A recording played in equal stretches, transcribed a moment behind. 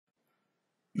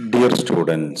Dear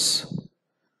students,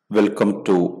 welcome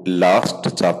to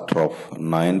last chapter of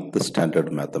ninth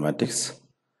standard mathematics,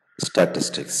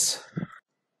 statistics.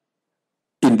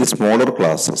 In the smaller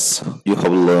classes, you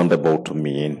have learned about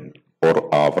mean or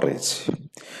average.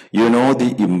 You know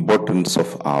the importance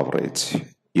of average.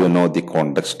 You know the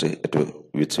context at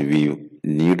which we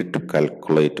need to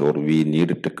calculate or we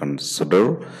need to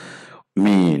consider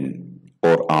mean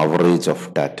or average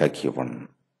of data given.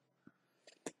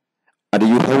 And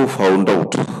you have found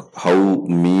out how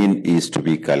mean is to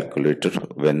be calculated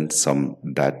when some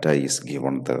data is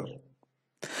given there.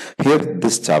 Here,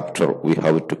 this chapter, we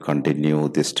have to continue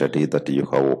the study that you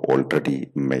have already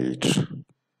made.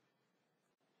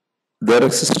 There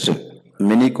exist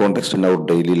many contexts in our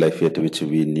daily life at which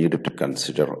we need to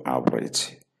consider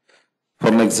average. For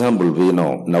an example, we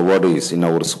know nowadays in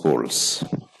our schools,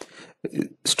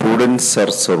 students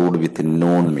are served with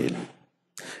known meal.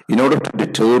 In order to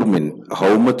determine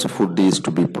how much food is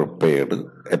to be prepared,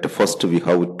 at first we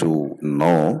need to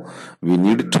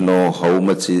know how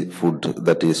much food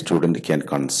that a student can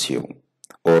consume,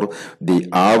 or the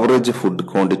average food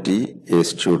quantity a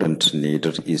student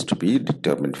needed is to be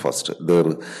determined first.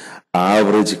 Their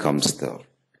average comes there.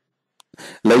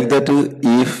 Like that,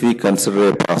 if we consider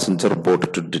a passenger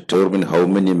boat to determine how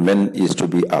many men is to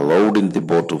be allowed in the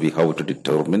boat, we have to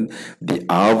determine the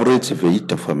average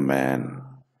weight of a man.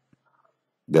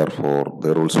 Therefore,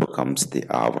 there also comes the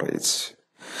average.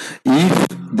 If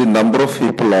the number of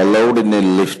people allowed in a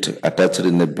lift attached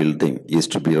in a building is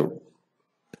to be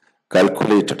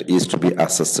calculated, is to be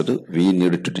assessed, we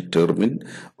need to determine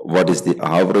what is the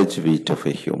average weight of a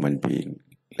human being,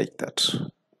 like that.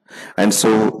 And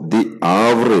so the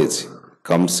average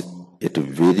comes at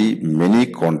very many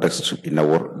contexts in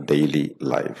our daily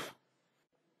life.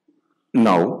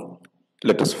 Now,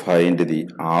 let us find the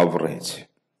average.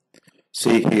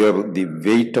 See here, the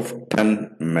weight of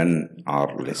 10 men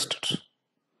are listed.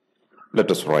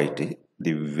 Let us write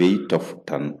the weight of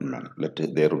 10 men. Let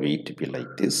their weight be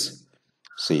like this.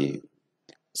 See,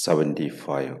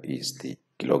 75 is the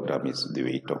kilogram is the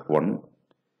weight of one,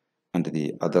 and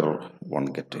the other one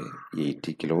get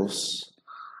 80 kilos,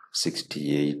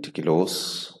 68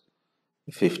 kilos,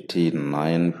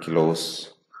 59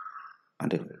 kilos,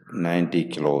 and 90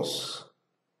 kilos,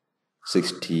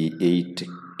 68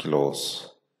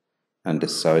 kilos, and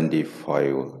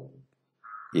 75,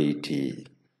 80,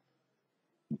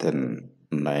 then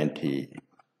 90,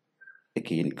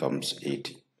 again comes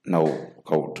 80. Now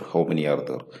count how many are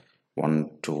there?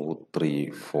 1, 2, 3,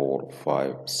 4,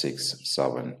 5, 6,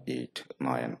 7, 8,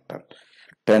 9, 10.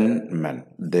 10 men,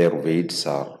 their weights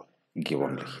are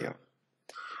given here.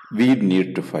 We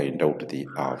need to find out the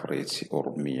average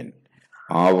or mean.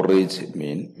 Average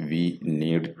mean we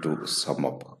need to sum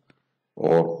up,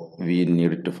 or we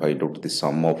need to find out the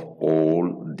sum of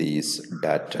all these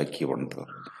data given there.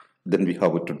 Then we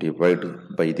have to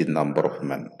divide by the number of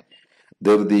men.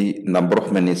 There the number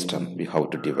of men is 10. We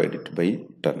have to divide it by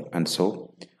 10. And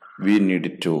so we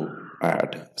need to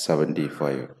add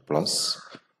 75 plus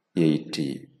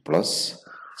 80 plus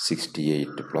 68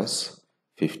 plus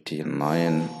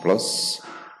 59 plus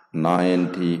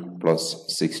 90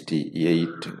 plus 68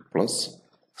 plus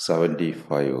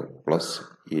 75 plus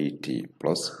 80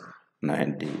 plus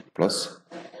 90 plus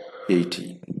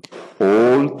 80.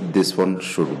 All this one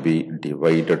should be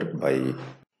divided by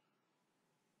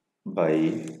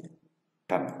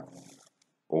 10.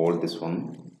 All this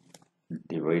one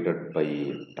divided by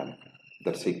 10.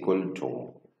 That's equal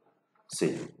to,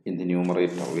 say, in the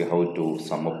numerator, we have to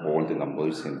sum up all the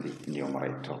numbers in the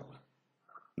numerator.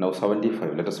 Now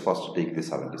 75, let us first take the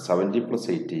 70. 70 plus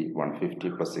 80,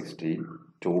 150 plus 60,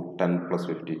 210 plus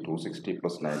 50, 260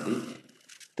 plus 90,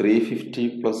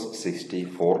 350 plus 60,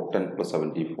 410 plus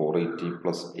 70, 480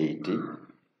 plus 80,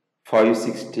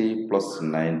 560 plus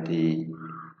 90,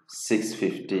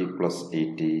 650 plus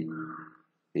 80,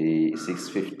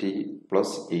 650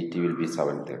 plus 80 will be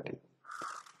 730.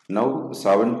 Now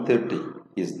 730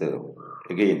 is the,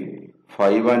 again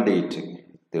 5 and 8,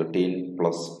 13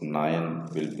 plus 9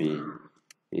 will be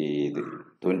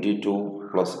 22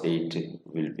 plus 8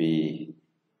 will be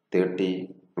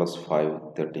 30 plus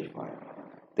 5, 35.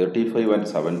 35 and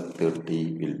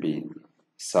 730 will be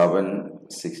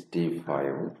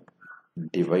 765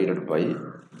 divided by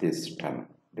this 10,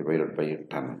 divided by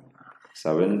 10.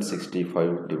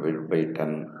 765 divided by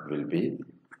 10 will be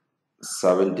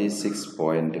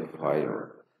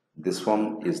 76.5. This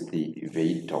one is the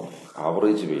weight of,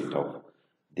 average weight of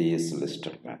these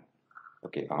listed men.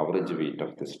 Okay, average weight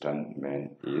of this 10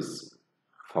 men is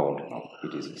found now.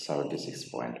 It is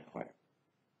 76.5.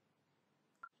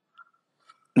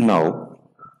 Now,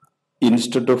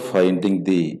 Instead of finding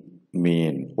the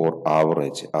mean or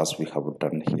average as we have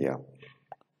done here,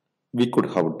 we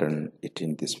could have done it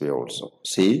in this way also.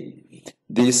 See,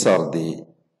 these are the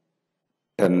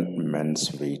 10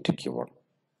 men's weight given.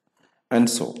 And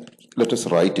so, let us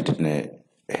write it in a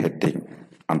heading,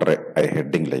 under a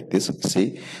heading like this.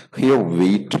 See, here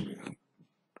weight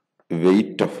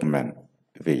of men,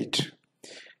 weight.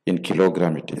 In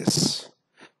kilogram it is.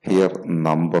 Here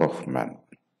number of men.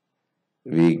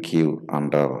 We give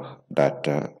under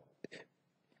data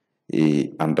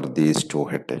under these two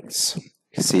headings.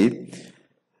 See,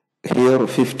 here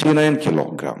 59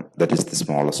 kilogram, that is the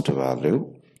smallest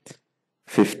value.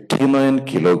 59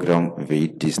 kilogram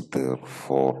weight is there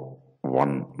for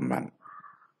one man.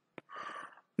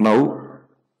 Now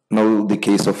the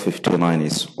case of 59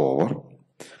 is over.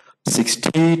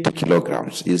 68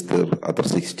 kilograms is there, other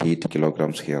 68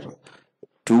 kilograms here.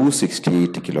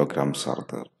 268 kilograms are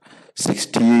there.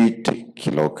 68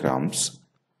 kilograms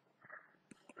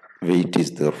weight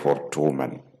is there for two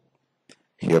men.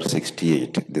 Here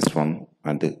 68, this one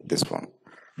and this one.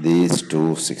 These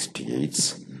two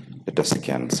 68s, let us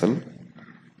cancel.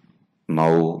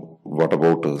 Now what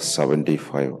about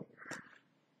 75?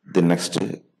 The next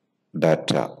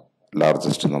data,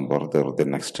 largest number there, the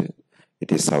next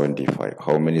it is 75.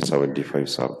 How many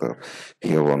 75s are there?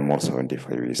 Here one more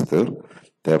 75 is there.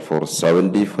 Therefore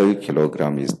 75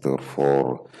 kilogram is there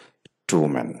for two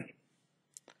men.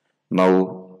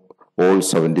 Now all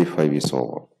 75 is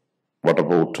over. What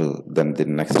about then the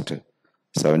next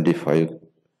 75?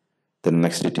 The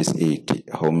next it is 80.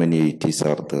 How many 80s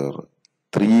are there?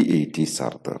 3 80s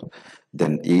are there.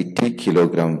 Then 80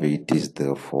 kilogram weight is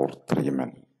there for three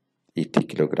men. 80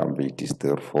 kilogram weight is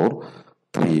there for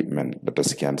three men. Let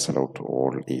us cancel out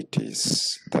all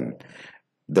 80s. Then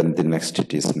the next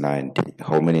it is 90.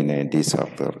 How many 90s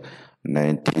are there?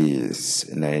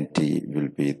 90 will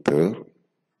be there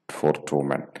for two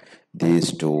men.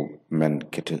 These two men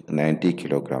get 90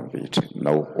 kilogram weight.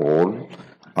 Now all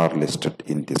are listed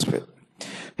in this way.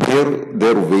 Here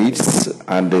their weights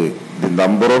and the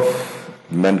number of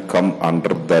men come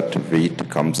under that weight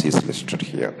comes is listed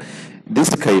here.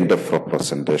 This kind of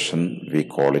representation we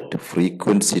call it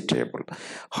frequency table.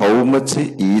 How much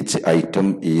each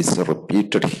item is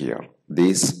repeated here.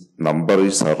 These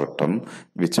numbers are written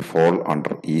which fall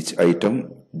under each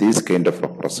item. This kind of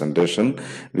representation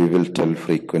we will tell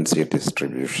frequency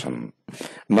distribution.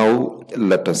 Now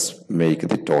let us make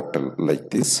the total like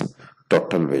this.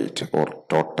 Total weight or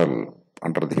total,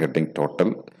 under the heading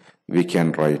total, we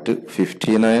can write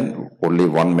 59, only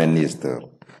one man is there.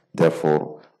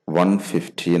 Therefore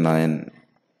 159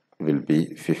 will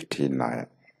be 59.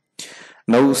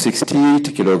 Now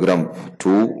 68 kilogram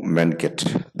two men get.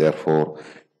 Therefore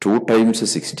 2 times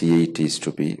 68 is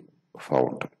to be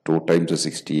found. 2 times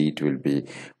 68 will be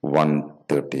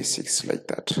 136, like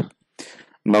that.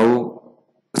 Now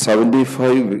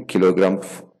 75 kilogram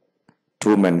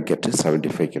two men get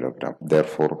 75 kilogram.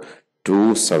 Therefore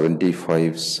 2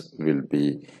 75s will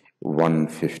be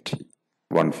 150.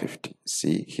 150.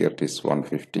 See, here it is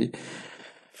 150.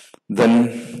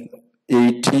 Then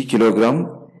 80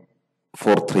 kilogram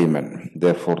for three men.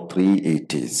 Therefore 3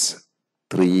 80s.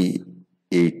 3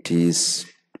 80s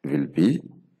will be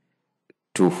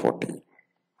 240.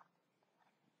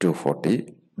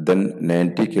 240. Then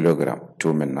 90 kilogram.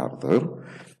 Two men are there.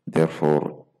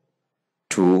 Therefore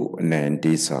 2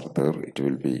 90s are there. It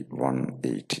will be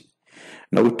 180.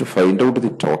 Now to find out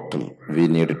the total, we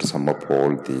need to sum up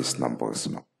all these numbers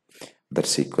now.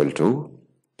 That's equal to,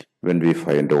 when we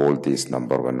find all these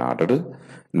numbers when added,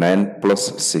 9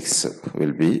 plus 6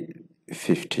 will be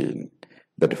 15.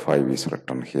 That 5 is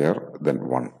written here, then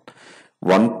 1.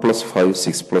 1 plus 5,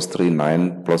 6 plus 3,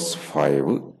 9 plus 5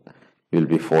 will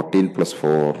be 14 plus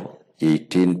 4,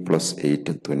 18 plus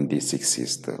 8, 26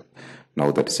 is there.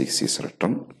 Now that 6 is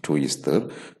written, 2 is there,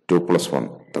 2 plus 1,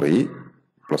 3,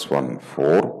 plus 1,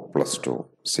 4, plus 2,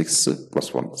 6,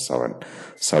 plus 1, 7,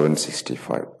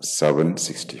 765,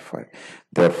 765.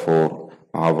 Therefore,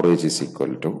 average is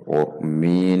equal to, or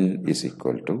mean is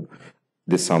equal to,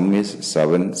 the sum is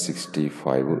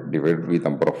 765 divided by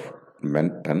number of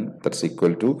men 10, that's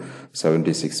equal to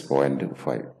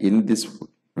 76.5. In this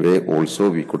way also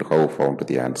we could have found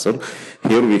the answer.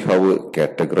 Here we have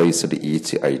categorized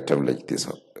each item like this.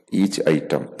 Each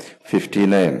item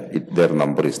 59, their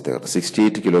number is there.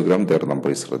 68 kilogram, their number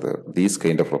is there. These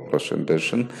kind of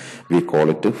representation we call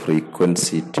it a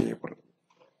frequency table.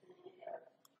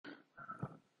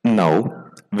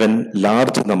 Now when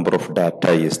large number of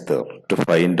data is there, to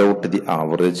find out the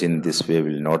average in this way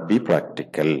will not be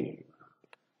practical.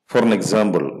 For an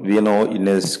example, we know in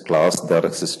a class there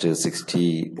exist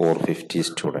 60 or 50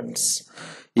 students.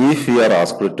 If we are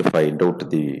asked to find out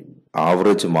the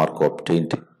average mark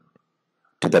obtained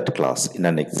to that class in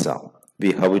an exam,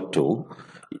 we have to,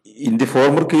 in the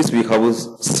former case, we have a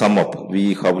sum up. We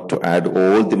have to add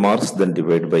all the marks, then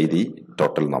divide by the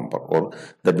total number, or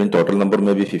that means total number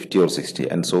may be 50 or 60.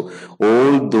 And so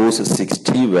all those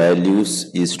 60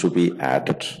 values is to be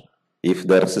added. If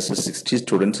there are 60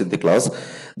 students in the class,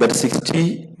 that 60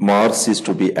 marks is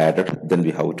to be added, then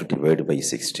we have to divide by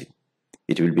 60.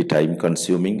 It will be time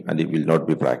consuming and it will not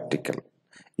be practical.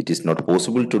 It is not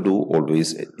possible to do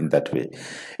always in that way.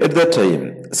 At that time,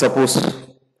 suppose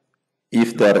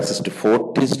if there exist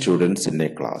 40 students in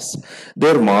a class,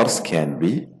 their marks can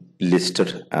be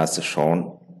listed as shown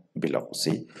below.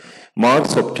 See,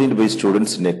 marks obtained by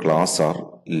students in a class are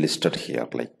listed here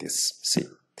like this. See,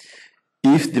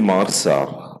 if the marks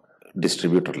are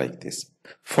distributed like this,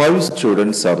 5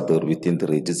 students are there within the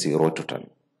range 0 to 10.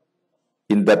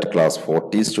 In that class,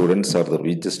 40 students are there.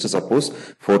 We just suppose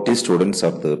 40 students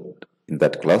are there in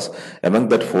that class. Among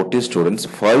that 40 students,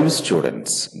 5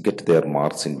 students get their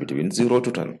marks in between 0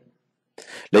 to 10.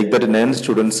 Like that, 9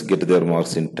 students get their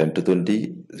marks in 10 to 20,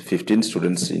 15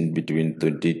 students in between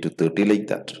 20 to 30, like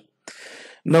that.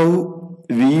 Now,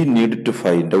 we need to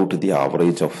find out the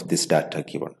average of this data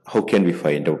given. How can we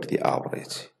find out the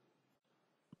average?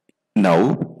 Now,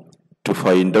 to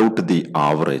find out the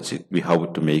average, we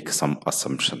have to make some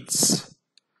assumptions.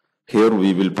 Here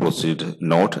we will proceed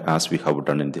not as we have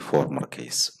done in the former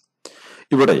case.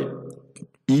 ഇവിടെ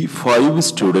ഈ 5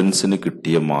 സ്റ്റുഡൻസിന്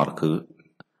കിട്ടിയ mark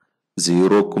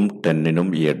 0ക്കും 10നും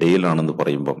ഇടയിലാണെന്ന്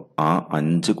പറയുമ്പം ആ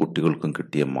 5 കുട്ടികൾക്കും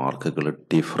കിട്ടിയ മാർക്കുകൾ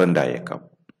different ആയേക്കാം.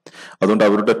 അതുകൊണ്ട്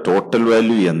അവരുടെ ടോട്ടൽ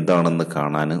വാല്യൂ എന്താണെന്ന്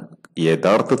കാണാൻ,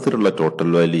 യഥാർത്ഥത്തിലുള്ള ടോട്ടൽ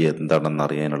വാല്യൂ എന്താണെന്ന്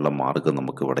അറിയാനുള്ള മാർഗം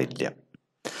നമുക്ക് ഇവിടെ ഇല്ല.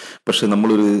 പക്ഷെ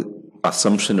നമ്മളൊരു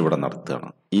അസംഷൻ ഇവിടെ നടത്തുകയാണ്.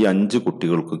 ഈ 5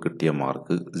 കുട്ടികൾക്ക് കിട്ടിയ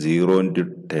മാർക്ക് 0ൻ്റെയും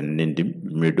 10ൻ്റെയും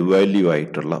മിഡ് വാല്യൂ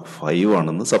ആയിട്ടുള്ള 5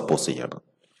 ആണെന്ന് സപ്പോസ് ചെയ്യാണ്.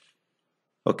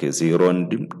 ഓക്കെ,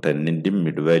 0ൻ്റെയും 10ൻ്റെയും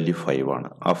മിഡ് വാല്യൂ 5 ആണ്.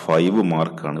 ആ 5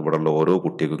 മാർക്കാണ് ഇവിടെയുള്ള ഓരോ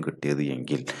കുട്ടികൾക്കും കിട്ടിയത്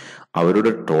എങ്കിൽ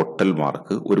അവരുടെ ടോട്ടൽ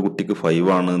മാർക്ക്, ഒരു കുട്ടിക്ക് 5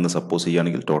 ആണ് എന്ന് സപ്പോസ്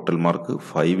ചെയ്യുകയാണെങ്കിൽ ടോട്ടൽ മാർക്ക്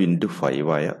 5 ×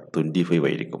 5 ആയ 25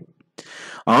 ആയിരിക്കും.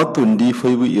 ആ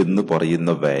 25 എന്ന്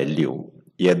പറയുന്ന വാല്യൂ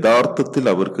യഥാർത്ഥത്തിൽ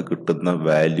അവർക്ക് കിട്ടുന്ന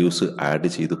വാല്യൂസ് ആഡ്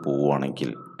ചെയ്ത് പോവുകയാണെങ്കിൽ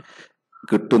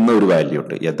കിട്ടുന്ന ഒരു വാല്യൂ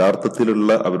ഉണ്ട്.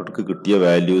 യഥാർത്ഥത്തിലുള്ള അവർക്ക് കിട്ടിയ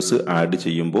വാല്യൂസ് ആഡ്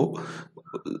ചെയ്യുമ്പോൾ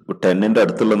 10ൻ്റെ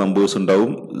അടുത്തുള്ള നമ്പേഴ്സ്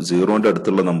ഉണ്ടാവും, 0ൻ്റെ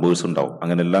അടുത്തുള്ള നമ്പേഴ്സ് ഉണ്ടാവും.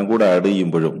 അങ്ങനെ എല്ലാം കൂടെ ആഡ്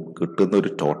ചെയ്യുമ്പോഴും കിട്ടുന്ന ഒരു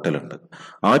ടോട്ടൽ ഉണ്ട്.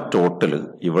 ആ ടോട്ടൽ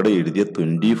ഇവിടെ എഴുതിയ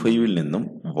 25ൽ നിന്നും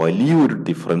വലിയൊരു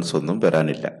ഡിഫറൻസ് ഒന്നും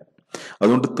വരാനില്ല.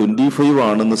 അതുകൊണ്ട് 25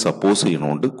 ആണെന്ന് സപ്പോസ്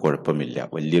ചെയ്യണോണ്ട് കുഴപ്പമില്ല,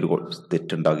 വലിയൊരു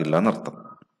തെറ്റുണ്ടാകില്ല എന്നർത്ഥം.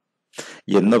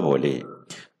 എന്ന പോലെ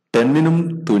 10നും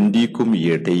 20ക്കും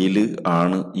ഇടയിൽ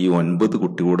ആണ് ഈ 9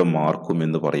 കുട്ടികളുടെ മാർക്കും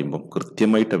എന്ന് പറയുമ്പം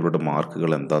കൃത്യമായിട്ട് അവരുടെ മാർക്കുകൾ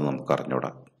എന്താണെന്ന് നമുക്ക് അറിഞ്ഞൂടാ.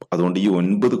 അതുകൊണ്ട് ഈ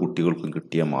 9 കുട്ടികൾക്കും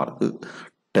കിട്ടിയ മാർക്ക്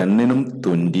 10നും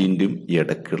 20ൻ്റെയും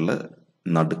ഇടയ്ക്കുള്ള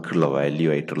നടുക്കുള്ള വാല്യൂ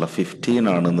ആയിട്ടുള്ള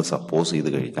 15 ആണെന്ന് സപ്പോസ് ചെയ്ത്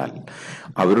കഴിഞ്ഞാൽ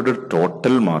അവരുടെ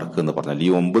ടോട്ടൽ മാർക്ക് എന്ന് പറഞ്ഞാൽ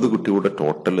ഈ 9 കുട്ടികളുടെ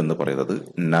ടോട്ടൽ എന്ന് പറയുന്നത്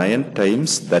 9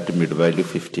 ടൈംസ് ദാറ്റ് മിഡ് വാല്യൂ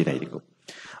 15 ആയിരിക്കും.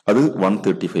 അത്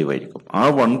 135 ആയിരിക്കും. ആ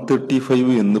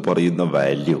 135 എന്ന് പറയുന്ന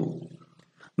വാല്യൂ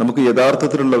നമുക്ക്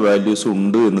യഥാർത്ഥത്തിലുള്ള വാല്യൂസ്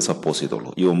ഉണ്ട് എന്ന് സപ്പോസ് ചെയ്തോളൂ.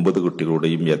 ഈ 9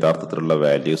 കുട്ടികളുടെയും യഥാർത്ഥത്തിലുള്ള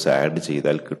വാല്യൂസ് ആഡ്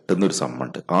ചെയ്താൽ കിട്ടുന്ന ഒരു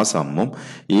സമ്മുണ്ട്. ആ സമ്മും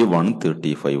ഈ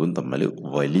 135ഉം തമ്മിൽ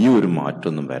വലിയൊരു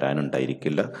മാറ്റമൊന്നും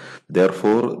വരാനുണ്ടായിരിക്കില്ല.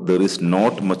 Therefore, there is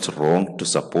not much wrong to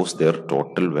suppose their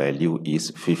total value is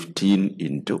 15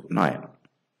 × 9.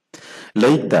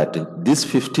 Like that, these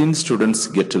 15 students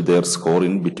get their score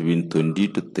in between 20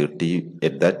 to 30.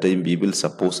 At that time, we will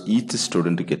suppose each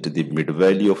student get the mid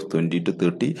value of 20 to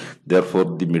 30. Therefore,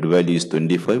 the mid value is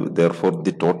 25. Therefore,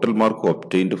 the total mark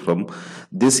obtained from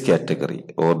this category,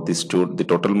 or the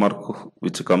total mark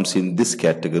which comes in this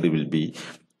category will be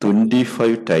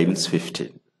 25 times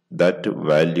 15. That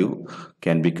value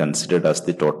can be considered as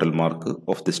the total mark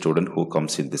of the student who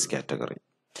comes in this category.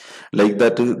 Like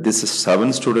that, this 7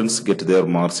 students get their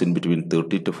marks in between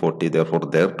 30 to 40. Therefore,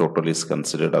 their total is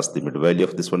considered as the mid value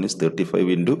of this one is 35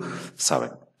 × 7.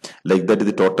 Like that,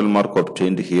 the total mark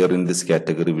obtained here in this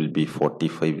category will be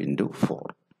 45 × 4.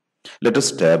 Let us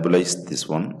stabilize this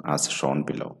one as shown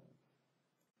below.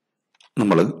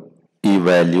 നമ്മൾ ഈ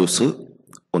values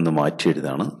ഒന്ന് മാറ്റി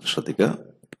എഴുതാണ്, ശ്രദ്ധിക്കുക.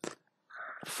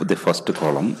 The first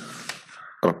column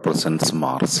represents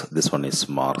marks. This one is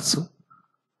marks.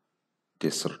 It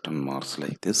is written marks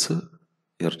like this.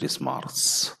 Here it is marks.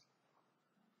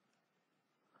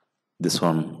 This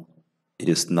one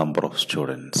is number of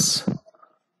students.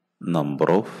 Number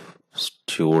of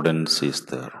students is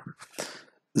there.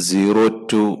 0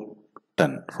 to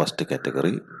 10, first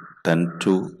category, 10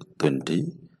 to 20,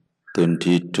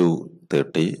 20 to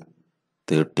 30,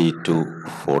 30 to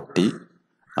 40,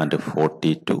 and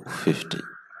 40 to 50.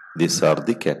 These are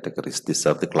the categories, these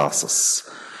are the classes.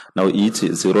 Now each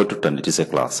 0 to 10, it is a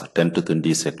class. 10 to 20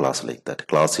 is a class like that.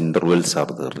 Class intervals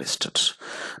are there listed.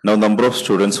 Now number of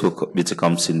students which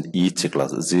comes in each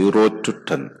class, 0 to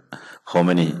 10. How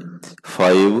many?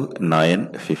 5,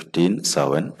 9, 15,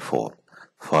 7, 4.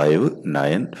 5,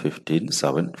 9, 15,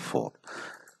 7, 4.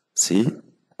 See,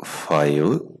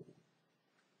 5,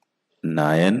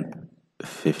 9,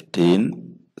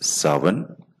 15,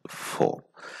 7, 4.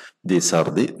 These are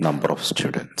the number of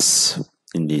students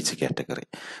in each category.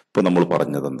 ഇപ്പോൾ നമ്മൾ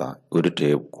പറഞ്ഞത് എന്താ, ഒരു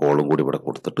column കൂടി ഇവിടെ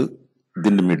കൊടുത്തിട്ട്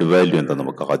ഇതിൻ്റെ mid value എന്താ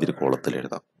നമുക്ക് ആദ്യ കോളത്തിൽ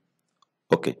എഴുതാം.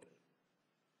 Okay,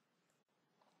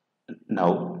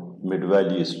 now mid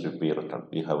value is to be written.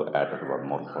 We have added one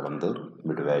more column there.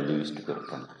 Mid value is to be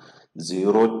written.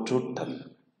 0 to 10,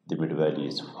 the mid value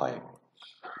is 5.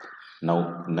 Now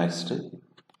next,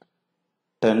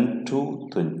 10 to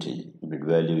 20, mid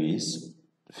value is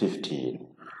 15.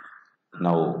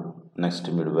 Now next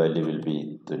mid value will be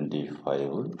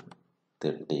 25,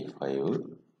 35,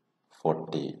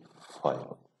 45.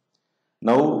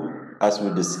 Now as we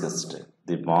discussed,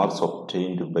 the marks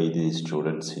obtained by the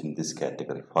students in this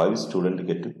category, 5 students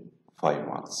get 5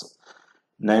 marks,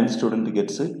 9 students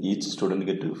gets, each student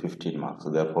get 15 marks,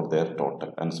 therefore their total.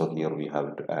 And so here we have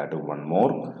to add one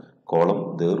more column.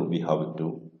 There we have to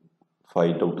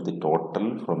find out the total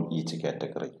from each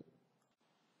category.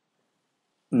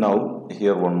 Now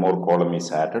here one more column is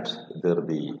added. There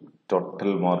the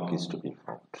total mark is to be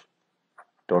found.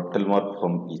 Total mark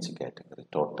from each category.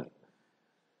 Total.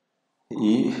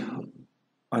 ഈ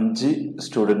 5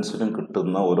 സ്റ്റുഡൻസിനും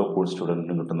കിട്ടുന്ന ഓരോ course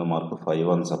സ്റ്റുഡൻറ്റിനും കിട്ടുന്ന mark 5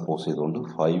 ആണ് suppose ചെയ്തുകൊണ്ട്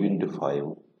 5 into 5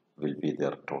 will be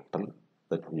their total,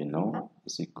 that we know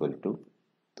is equal to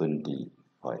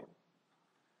 25.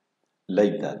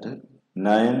 Like that,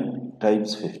 9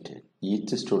 times 15.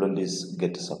 Each student is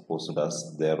get supposed as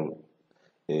their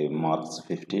marks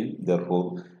 15. Therefore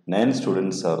 9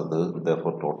 students are there,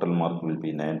 therefore total mark will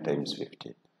be 9 times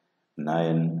 15.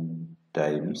 9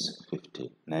 times 15.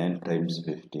 9 times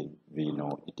 15, we know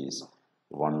it is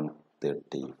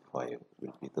 135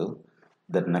 will be there.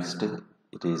 Then next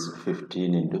it is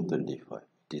 15 into 25.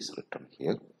 It is written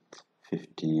here.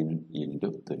 15 into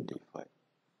 25.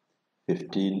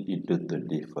 15 into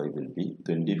 25 will be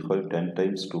 25. 10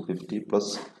 times 250 plus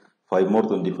 5 more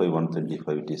 25,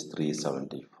 125. It is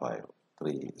 375.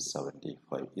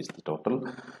 375 is the total.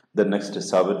 The next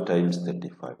 7 times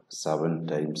 35. 7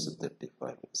 times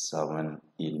 35. 7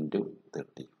 into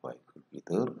 35 will be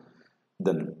there.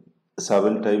 Then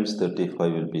 7 times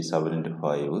 35 will be 7 into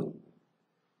 5.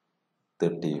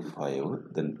 35.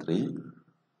 Then 3.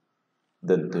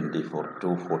 Then 24.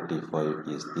 245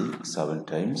 is the 7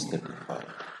 times 35.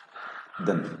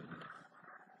 Then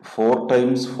 4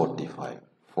 times 45.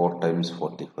 4 times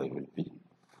 45 will be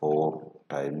 4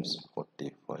 times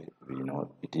 45. We know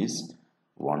it is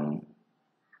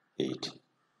 180.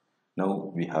 Now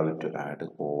we have to add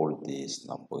all these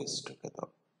numbers together.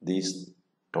 These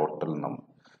total number.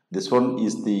 This one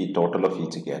is the total of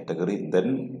each category. Then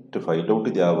to find out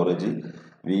the average,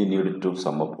 we need to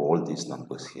sum up all these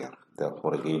numbers here.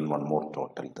 Therefore again one more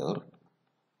total there.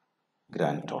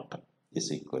 Grand total is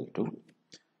equal to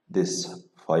this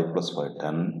 5 plus 5,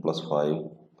 10 plus 5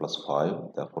 plus 5,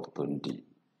 therefore 20.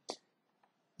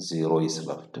 0 is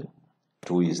left.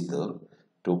 2 is there.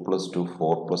 2 plus 2,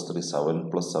 4 plus 3, 7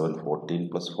 plus 7, 14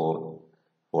 plus 4.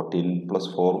 14 plus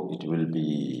 4, it will be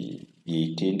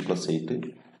 18 plus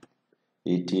 8.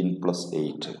 18 plus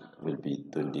 8 will be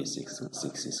 26.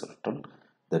 6 is written.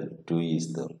 Then 2 is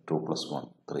there. 2 plus 1,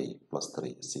 3 plus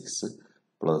 3, 6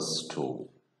 plus 2,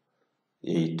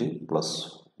 8 plus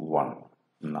 1,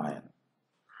 9.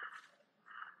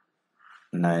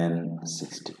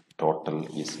 960. Total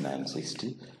is 960.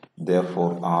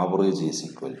 Therefore average is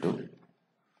equal to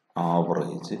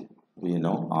average. We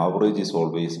know average is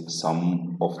always sum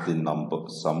of the number,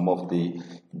 sum of the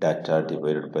data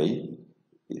divided by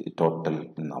total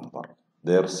number.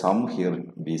 Their sum here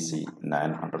we see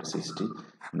 960.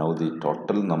 Now the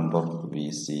total number we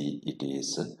see it is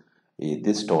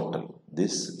this total.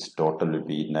 This total will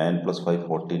be 9 plus 5,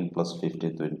 14 plus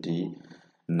 50, 20.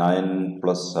 9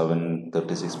 plus 7,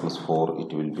 36 plus 4,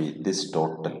 it will be this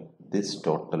total. This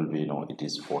total we know it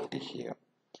is 40 here.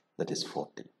 That is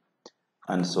 40.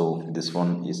 And so this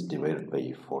one is divided by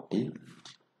 40.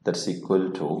 That's equal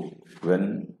to, when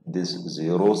these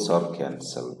zeros are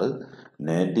cancelled,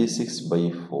 96 by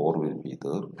 4 will be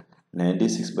there.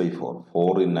 96 by 4.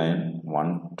 4 in 9,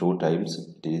 1, 2 times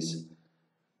it is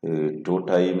 2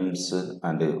 times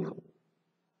and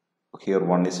here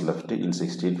 1 is left in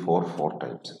 16 for 4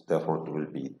 times. Therefore, it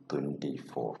will be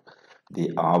 24. The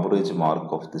average mark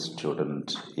of the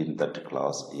student in that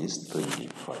class is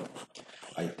 25.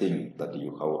 I think that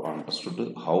you have understood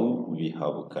how we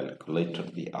have calculated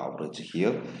the average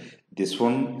here. This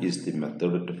one is the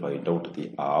method to find out the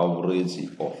average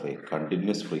of a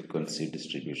continuous frequency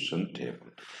distribution table.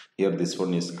 Here this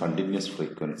one is continuous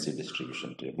frequency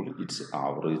distribution table. Its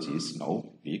average is now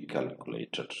be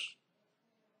calculated.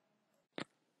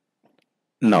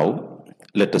 Now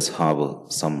let us have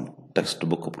some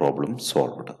textbook problem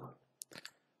solved.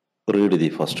 Read the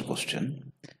first question.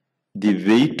 The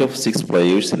weight of 6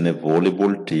 players in a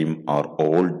volleyball team are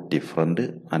all different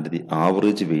and the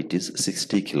average weight is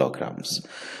 60 kilograms.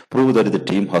 Prove that the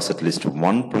team has at least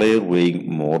one player weighing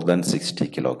more than 60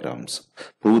 kilograms.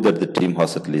 Prove that the team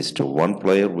has at least one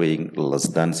player weighing less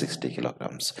than 60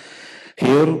 kilograms.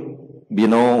 Here, we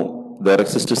know there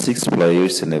exist 6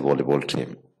 players in a volleyball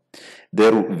team.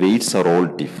 Their weights are all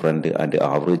different and the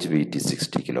average weight is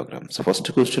 60 kilograms. First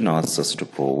question asks us to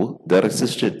prove there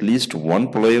exists at least one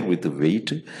player with weight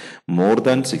more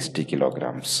than 60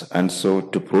 kilograms. And so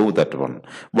to prove that one,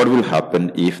 what will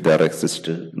happen if there exists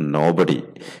nobody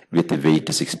with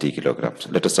weight 60 kilograms?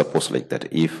 Let us suppose like that.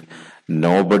 If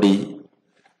nobody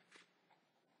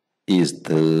is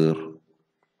there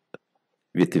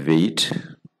with weight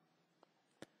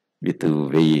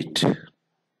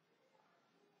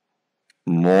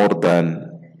more than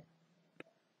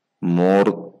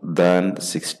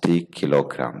 60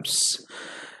 kilograms.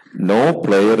 No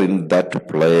player in that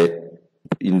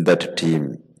team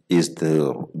is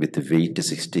there with weight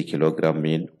 60 kilogram.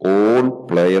 Mean all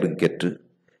player get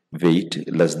weight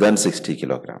less than 60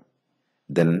 kilogram.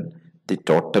 Then the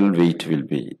total weight will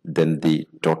be the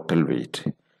total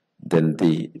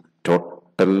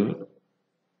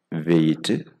weight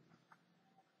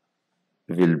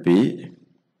will be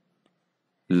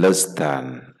less than.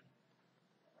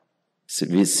 So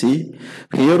we see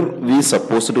here we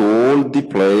supposed all the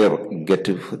player get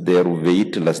their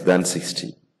weight less than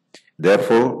 60.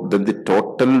 Therefore, then the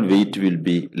total weight will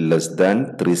be less than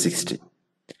 360.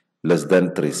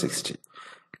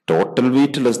 Total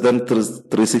weight less than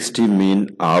 360 mean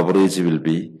average will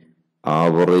be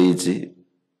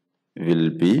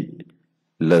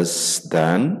less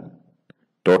than.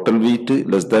 Total weight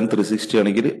less than 360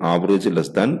 ആണെങ്കിൽ average less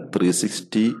than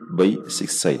 360 by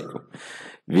 6 ആയിരിക്കും,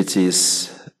 which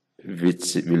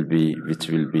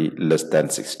will be less than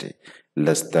 60.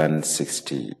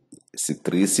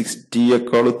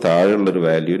 360യേക്കാൾ താഴെയുള്ളൊരു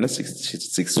വാല്യൂവിനെ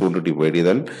 6 കൊണ്ട് divide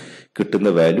ചെയ്താൽ കിട്ടുന്ന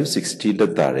value 60ന്റെ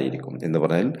താഴെ ആയിരിക്കും. എന്ന്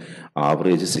പറഞ്ഞാൽ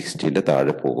average 60ന്റെ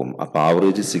താഴെ പോകും. അപ്പൊ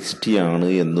ആവറേജ് 60 ആണ്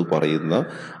എന്ന് പറയുന്ന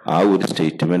ആ ഒരു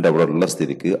സ്റ്റേറ്റ്മെന്റ് അവിടെ ഉള്ള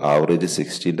സ്ഥിതിക്ക് ആവറേജ്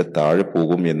 60ന്റെ താഴെ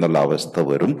പോകും എന്നുള്ള അവസ്ഥ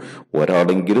വരും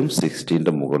ഒരാളെങ്കിലും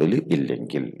 60ന്റെ മുകളിൽ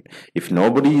ഇല്ലെങ്കിൽ. If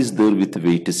nobody is there with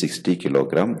weight 60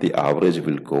 kilogram, the average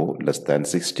will go less than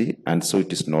 60 and so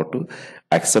it is not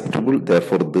acceptable.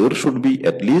 Therefore, there should be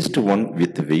at least one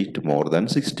with weight more than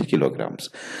 60 kilograms.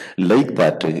 Like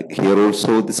that, here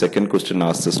also the second question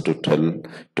asks us to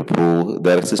prove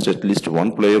there exists at least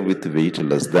one player with weight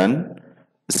less than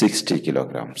 60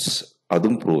 kilograms.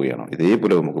 അതും prove ചെയ്യണം.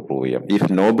 ഇതേപോലെ നമുക്ക് prove ചെയ്യാം. If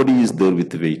nobody is there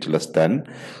with wait less than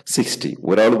 60,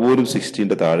 ഒരാൾ പോലും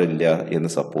 60ന്റെ താഴെ ഇല്ല എന്ന്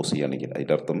സപ്പോസ് ചെയ്യുകയാണെങ്കിൽ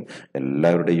അതിൻ്റെ അർത്ഥം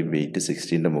എല്ലാവരുടെയും wait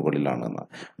 60ന്റെ മുകളിലാണെന്ന്.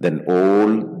 Then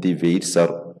all the weights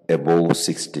R above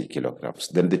 60 kilograms.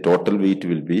 Then the total weight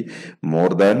will be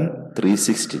more than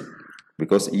 360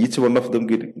 because each one of them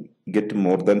get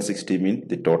more than 60 means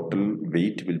the total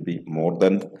weight will be more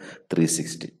than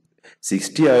 360.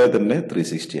 60 ആയാൽ തന്നെ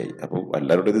 360 ആയി. അപ്പോൾ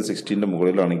എല്ലാവരുടേത് 60ന്റെ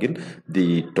മുകളിലാണെങ്കിൽ the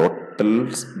total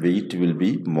weight will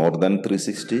be more than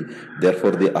 360.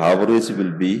 Therefore, the average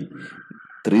will be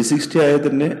 360 ആയാൽ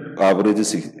തന്നെ average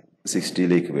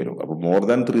 60ലേക്ക് വരും. അപ്പോൾ more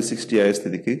than 360 ആയ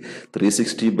സ്ഥിതിക്ക്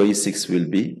 360 by 6 will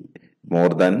be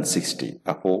more than 60.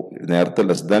 അപ്പോൾ നേരത്തെ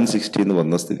ലെസ് ദാൻ 60 എന്ന്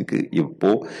വന്ന സ്ഥിതിക്ക്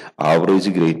ഇപ്പോൾ ആവറേജ്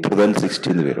ഗ്രേറ്റർ ദാൻ 60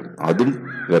 എന്ന് വരും. അതും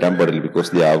വരാൻ പാടില്ല ബിക്കോസ്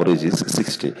ദി ആവറേജ് ഈസ്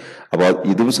 60. അപ്പോൾ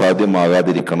ഇതും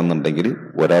സാധ്യമാകാതിരിക്കണം എന്നുണ്ടെങ്കിൽ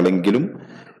ഒരാളെങ്കിലും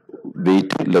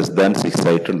വെയിറ്റ് ലെസ് ദാൻ 6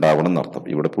 ആയിട്ട് ഉണ്ടാവണം എന്നർത്ഥം.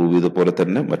 ഇവിടെ പ്രൂവ് ചെയ്ത പോലെ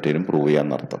തന്നെ മറ്റേനും prove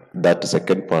ചെയ്യാന്നർത്ഥം. That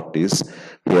second part is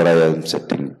here I am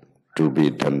setting to be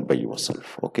done by yourself.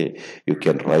 Okay, you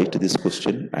can write this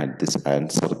question and this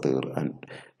answer there and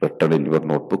written in your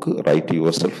notebook. Write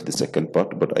yourself the second part,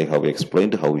 but I have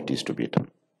explained how it is to be done.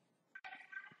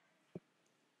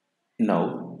 Now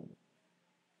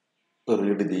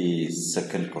read the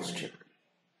second question.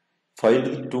 Find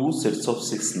two sets of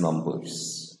 6 numbers.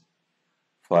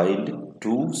 Find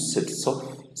two sets of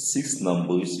 6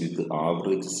 numbers with the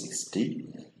average 60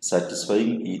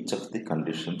 satisfying each of the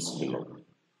conditions below.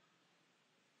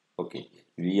 Okay,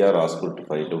 we are asked to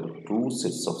find out two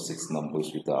sets of 6 numbers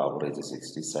with the average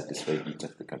 60 satisfying each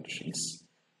of the conditions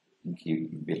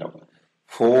below.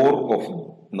 4 of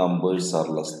numbers are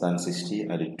less than 60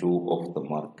 and 2 of them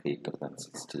are greater than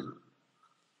 60.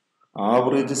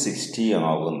 Average 60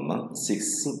 ആവുന്ന 6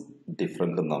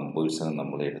 different നമ്പേഴ്സാണ്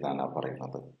നമ്മൾ എഴുതാനാണ്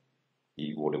പറയുന്നത്. ഈ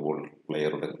volleyball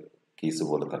പ്ലെയറുടെ case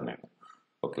പോലെ തന്നെയാണ്.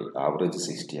 Okay, average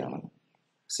 60 ആണ്,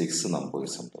 6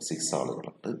 numbers ഉണ്ട്, 6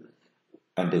 ആളുകളുണ്ട്.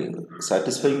 And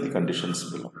satisfying the conditions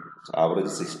below.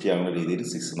 Average 60 ആകുന്ന രീതിയിൽ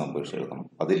 6 നമ്പേഴ്സ് എഴുതണം.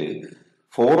 അതിൽ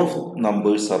 4 of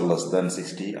numbers are less than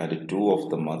 60 and 2 of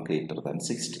them are greater than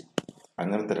 60.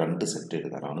 അങ്ങനത്തെ 2 സെറ്റ്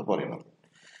എഴുതാനാണ് പറയുന്നത്.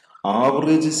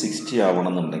 ആവറേജ് 60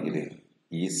 ആവണമെന്നുണ്ടെങ്കിൽ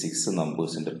ഈ 6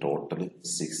 നമ്പേഴ്സിൻ്റെ ടോട്ടൽ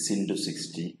 6 ×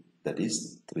 60 ദറ്റ് ഈസ്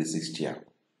 360 ആണ്.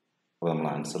 അപ്പോൾ നമ്മൾ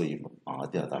ആൻസർ ചെയ്യുമ്പോൾ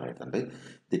ആദ്യം അതാണ് എഴുതേണ്ടത്.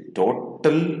 The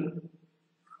total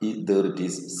there it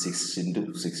is 6 ×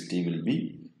 60 will be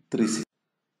 360.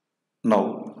 Now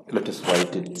let us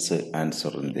write its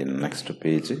answer in the next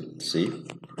page. See,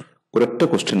 ഒരൊറ്റ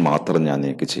ക്വസ്റ്റ്യൻ മാത്രം ഞാൻ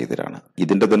നിങ്ങൾക്ക് ചെയ്തരാണ്.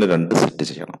 ഇതിൻ്റെ തന്നെ 2 സെറ്റ്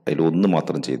ചെയ്യണം. അതിൽ ഒന്ന്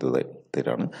മാത്രം ചെയ്തത്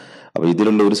തരാണ്. അപ്പോൾ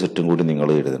ഇതിലുള്ള ഒരു സെറ്റും കൂടി നിങ്ങൾ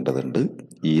എഴുതേണ്ടതുണ്ട്.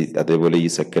 അതേപോലെ ഈ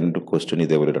സെക്കൻഡ് ക്വസ്റ്റ്യൻ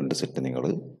ഇതേപോലെ 2 സെറ്റ് നിങ്ങൾ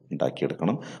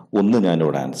ഉണ്ടാക്കിയെടുക്കണം. ഒന്ന്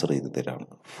ഞാനിവിടെ ആൻസർ ചെയ്ത് തരാണ്.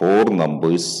 4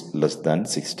 നമ്പേഴ്സ് ലെസ് ദാൻ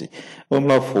 60. അപ്പോൾ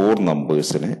നമ്മൾ ആ 4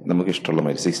 നമ്പേഴ്സിനെ നമുക്ക് ഇഷ്ടമുള്ള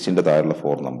മാതിരി 60ൻ്റെ താഴെയുള്ള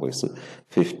 4 numbers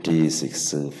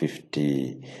 56,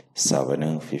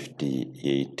 57,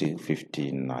 58,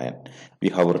 59.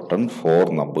 We have written 4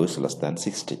 numbers less than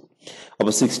 60.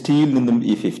 അപ്പോൾ 60യിൽ നിന്നും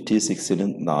ഈ 56ന്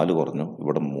 4 കുറഞ്ഞു,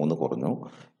 ഇവിടെ 3 കുറഞ്ഞു,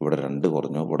 ഇവിടെ 2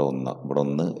 കുറഞ്ഞു, ഇവിടെ 1, ഇവിടെ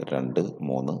 1, 2, 3,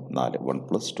 4. 1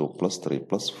 + 2 + 3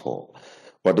 + 4.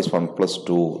 What is 1 +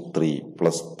 2? 3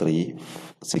 + 3,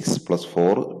 6 +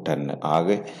 4, 10.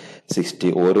 ആകെ 60.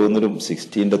 ഓരോന്നിലും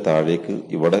 60ൻ്റെ താഴേക്ക്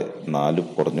ഇവിടെ 4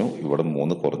 കുറഞ്ഞു, ഇവിടെ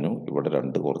 3 കുറഞ്ഞു, ഇവിടെ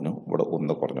 2 കുറഞ്ഞു, ഇവിടെ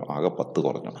 1 കുറഞ്ഞു, ആകെ 10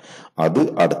 കുറഞ്ഞു. അത്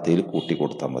അടുത്തതിൽ കൂട്ടി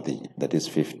കൊടുത്താൽ മതി. That is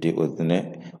 50.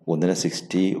 ഒന്നിനെ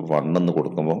 61 എന്ന്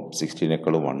കൊടുക്കുമ്പോൾ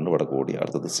 60നേക്കാൾ 1 ഇവിടെ കൂടി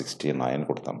അടുത്തത് 69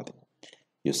 കൊടുത്താൽ മതി.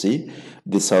 You see,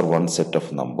 these are one set of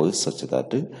numbers such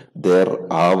that their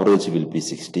average will be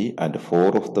 60 and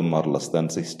 4 of them are less than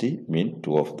 60, mean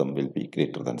 2 of them will be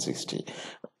greater than 60.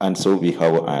 And so we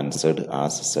have answered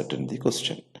as said in the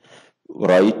question.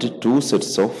 Write 2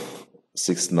 sets of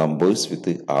 6 numbers with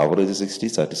the average 60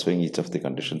 satisfying each of the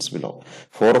conditions below.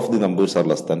 4 of the numbers are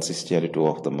less than 60 and 2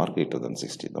 of them are greater than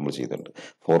 60. നമ്മൾ ചെയ്തിട്ടുണ്ട്.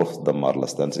 4 of them are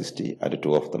less than 60 and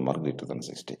 2 of them are greater than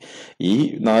 60. ഈ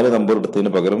 4 number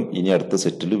എടുത്തതിന് പകരം ഇനി അടുത്ത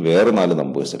സെറ്റിൽ വേറെ 4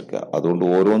 numbers എടുക്കുക. അതുകൊണ്ട്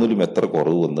ഓരോന്നിലും എത്ര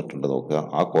കുറവ് വന്നിട്ടുണ്ട് നോക്കുക.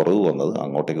 ആ കുറവ് വന്നത്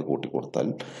അങ്ങോട്ടേക്ക് കൂട്ടി കൊടുത്താൽ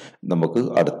നമുക്ക്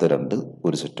അടുത്ത 2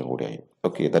 ഒരു സെറ്റും കൂടിയായി.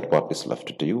 Okay, that part is left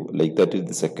to you. Like that is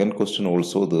the second question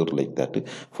also there like that.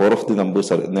 4 of the numbers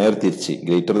are നേരെ തിരിച്ച്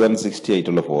greater than 60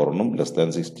 ആയിട്ടുള്ള 4 എണ്ണം ലെസ് ദാൻ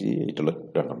 60 ആയിട്ടുള്ള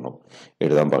 2 എണ്ണം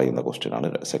എഴുതാൻ പറയുന്ന ക്വസ്റ്റ്യൻ ആണ്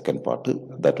second part.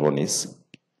 That one is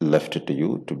left to you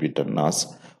to be done as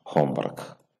homework.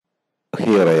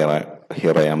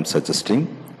 Here I am suggesting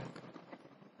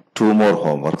 2 more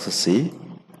homeworks. See,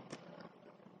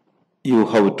 you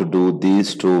have to do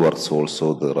these 2 works also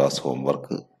there as homework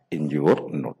in your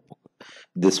notebook.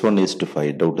 This one is to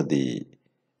find out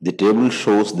the table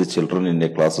shows the children in a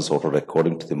class is ordered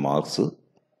according to the marks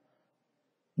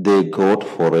they got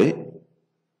for a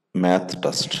math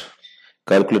test.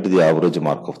 Calculate the average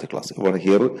mark of the class. But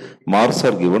here marks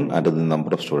are given and the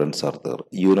number of students are there.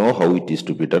 You know how it is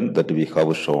to be done, that we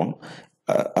have shown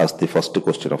as the first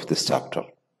question of this chapter.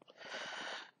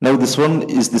 Now this one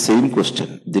is the same question.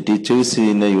 The teachers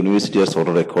in a university are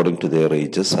sorted according to their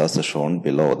ages as shown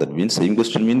below. That means same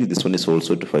question means this one is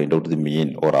also to find out the mean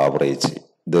or average.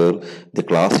 There the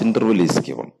class interval is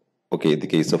given. Okay,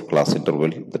 the case of class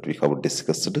interval that we have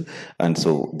discussed. And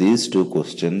so these 2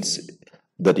 questions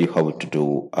that you have to do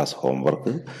as homework.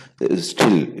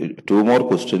 Still 2 more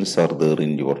questions are there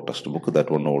in your textbook. That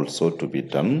one also to be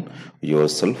done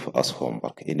yourself as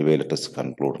homework. Anyway, let us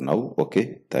conclude now. Okay,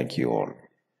 thank you all.